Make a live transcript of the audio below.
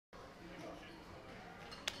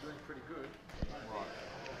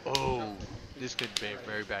Oh, this could be a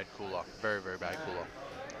very bad cooler. Very, very bad cooler.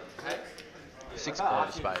 6 4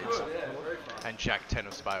 of spades. And Jack 10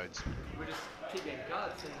 of spades.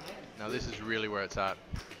 Now this is really where it's at.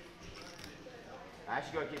 I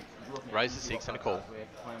actually got to keep looking. Raise the 6 and a call. We're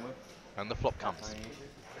playing with. And the flop comes. Any issues?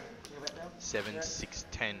 7 6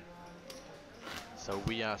 10. So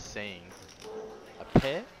we are seeing a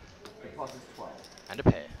pair Deposit's 12. and a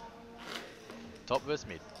pair. Top versus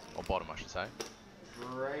mid, or bottom I should say.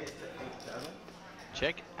 Raise to 8,000.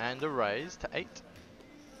 Check and a raise to 8.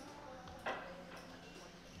 Now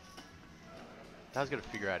I was got to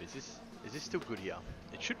figure out, is this still good here?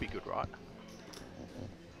 It should be good, right?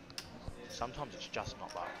 Sometimes it's just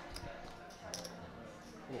not that.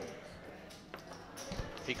 Cool.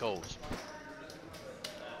 He calls.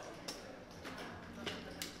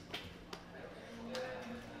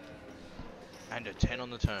 And a 10 on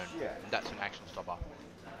the turn. Yeah. That's an action stopper.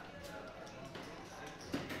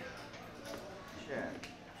 Check.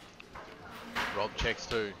 Rob checks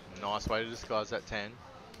too. Nice way to disguise that 10.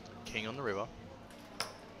 King on the river.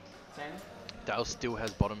 10. Dale still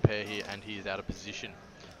has bottom pair here and he is out of position.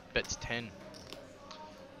 Bets 10.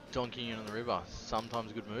 Donking in on the river.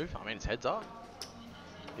 Sometimes a good move. I mean, it's heads up.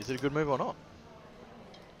 Is it a good move or not?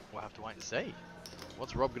 We'll have to wait and see.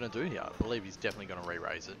 What's Rob going to do here? I believe he's definitely going to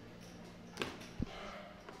re-raise it.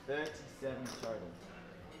 37 total.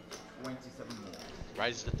 27 more.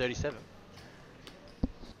 Raises to 37.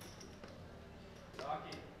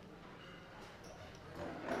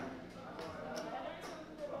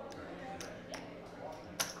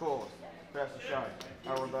 Course. First to show.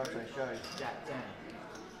 Our Roberto shows Jack 10.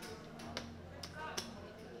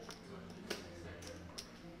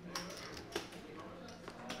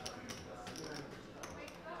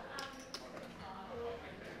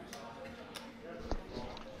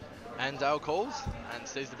 And Dale calls and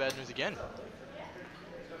sees the bad news again.